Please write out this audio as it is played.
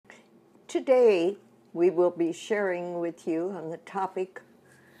Today, we will be sharing with you on the topic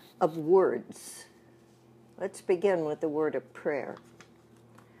of words. Let's begin with a word of prayer.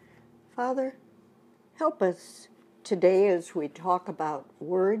 Father, help us today as we talk about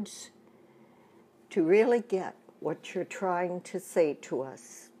words to really get what you're trying to say to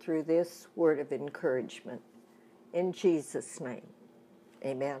us through this word of encouragement. In Jesus' name,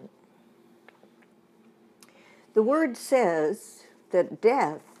 amen. The word says that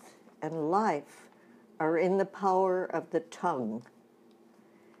death and life are in the power of the tongue.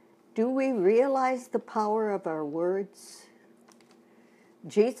 Do we realize the power of our words?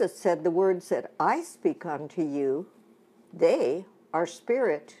 Jesus said, "The words that I speak unto you, they are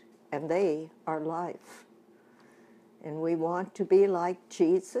spirit and they are life." And we want to be like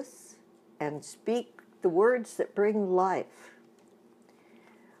Jesus and speak the words that bring life.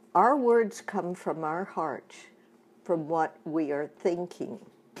 Our words come from our heart, from what we are thinking.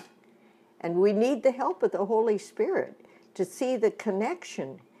 And we need the help of the Holy Spirit to see the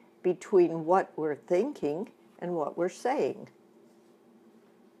connection between what we're thinking and what we're saying.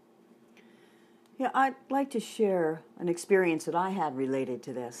 Yeah, I'd like to share an experience that I had related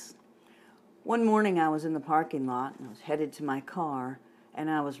to this. One morning I was in the parking lot and I was headed to my car and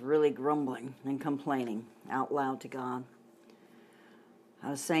I was really grumbling and complaining out loud to God.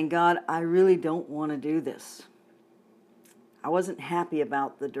 I was saying, "God, I really don't want to do this." I wasn't happy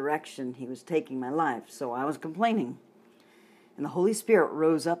about the direction He was taking my life, so I was complaining. And the Holy Spirit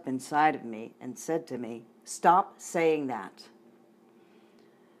rose up inside of me and said to me, "Stop saying that."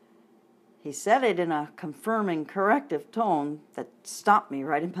 He said it in a confirming, corrective tone that stopped me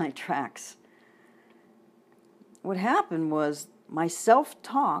right in my tracks. What happened was my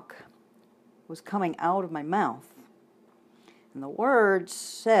self-talk was coming out of my mouth. And the word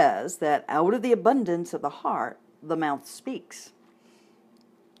says that out of the abundance of the heart, the mouth speaks.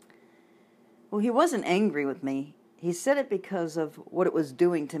 Well, He wasn't angry with me. He said it because of what it was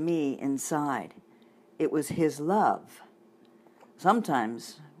doing to me inside. It was His love.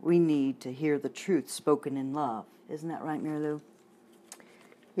 Sometimes we need to hear the truth spoken in love. Isn't that right, Mary Lou?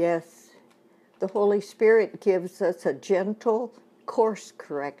 Yes, the Holy Spirit gives us a gentle course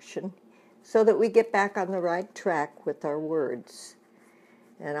correction so that we get back on the right track with our words.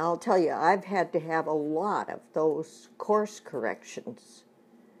 And I'll tell you, I've had to have a lot of those course corrections.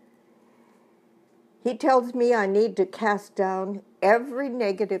 He tells me I need to cast down every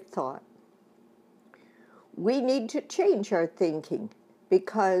negative thought. We need to change our thinking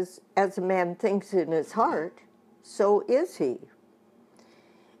because as a man thinks in his heart, so is he.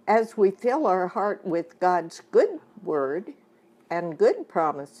 As we fill our heart with God's good word and good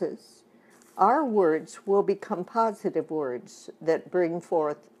promises, our words will become positive words that bring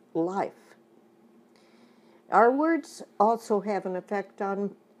forth life. Our words also have an effect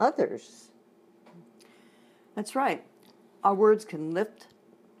on others. That's right. Our words can lift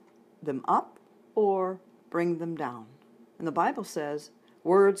them up or bring them down. And the Bible says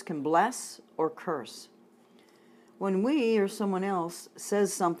words can bless or curse. When we or someone else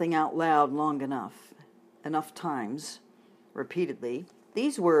says something out loud long enough times, repeatedly,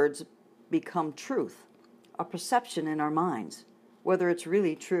 these words become truth, a perception in our minds, whether it's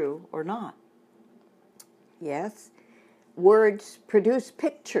really true or not. Yes, words produce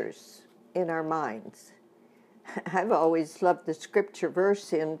pictures in our minds. I've always loved the scripture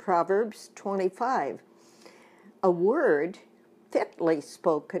verse in Proverbs 25. A word fitly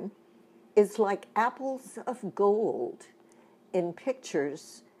spoken is like apples of gold in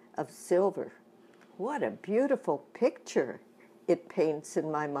pictures of silver. What a beautiful picture it paints in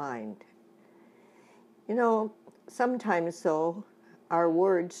my mind. You know, sometimes, though, our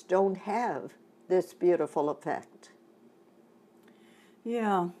words don't have this beautiful effect.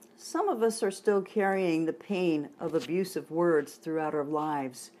 Yeah, some of us are still carrying the pain of abusive words throughout our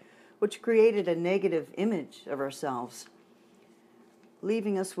lives, which created a negative image of ourselves,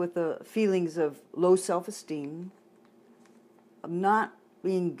 leaving us with the feelings of low self-esteem, of not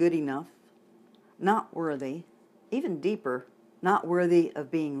being good enough, not worthy, even deeper, not worthy of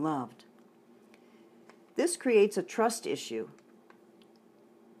being loved. This creates a trust issue.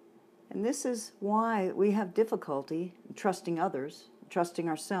 And this is why we have difficulty in trusting others, trusting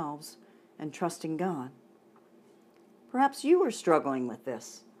ourselves, and trusting God. Perhaps you are struggling with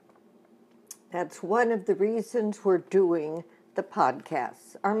this. That's one of the reasons we're doing the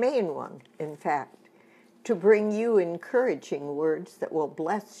podcasts, our main one, in fact, to bring you encouraging words that will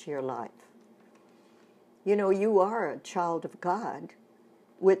bless your life. You know, you are a child of God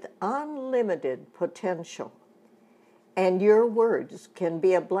with unlimited potential, and your words can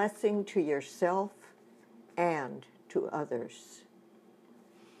be a blessing to yourself and to others.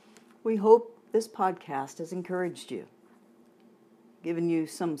 We hope this podcast has encouraged you, given you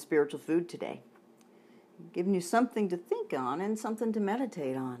some spiritual food today, given you something to think on and something to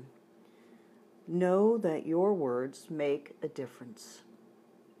meditate on. Know that your words make a difference.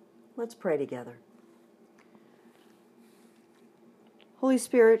 Let's pray together. Holy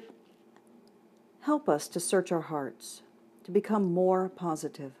Spirit, help us to search our hearts, to become more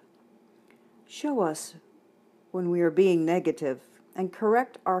positive. Show us when we are being negative and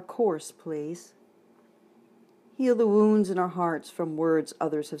correct our course, please. Heal the wounds in our hearts from words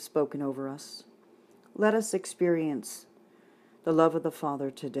others have spoken over us. Let us experience the love of the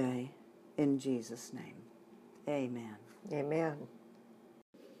Father today. In Jesus' name, amen. Amen.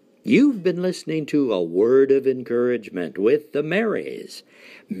 You've been listening to A Word of Encouragement with the Marys,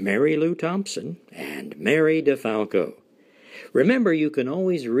 Mary Lou Thompson and Mary DeFalco. Remember, you can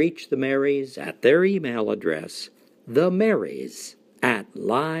always reach the Marys at their email address,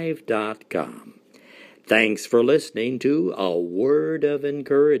 themarys@live.com. Thanks for listening to A Word of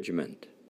Encouragement.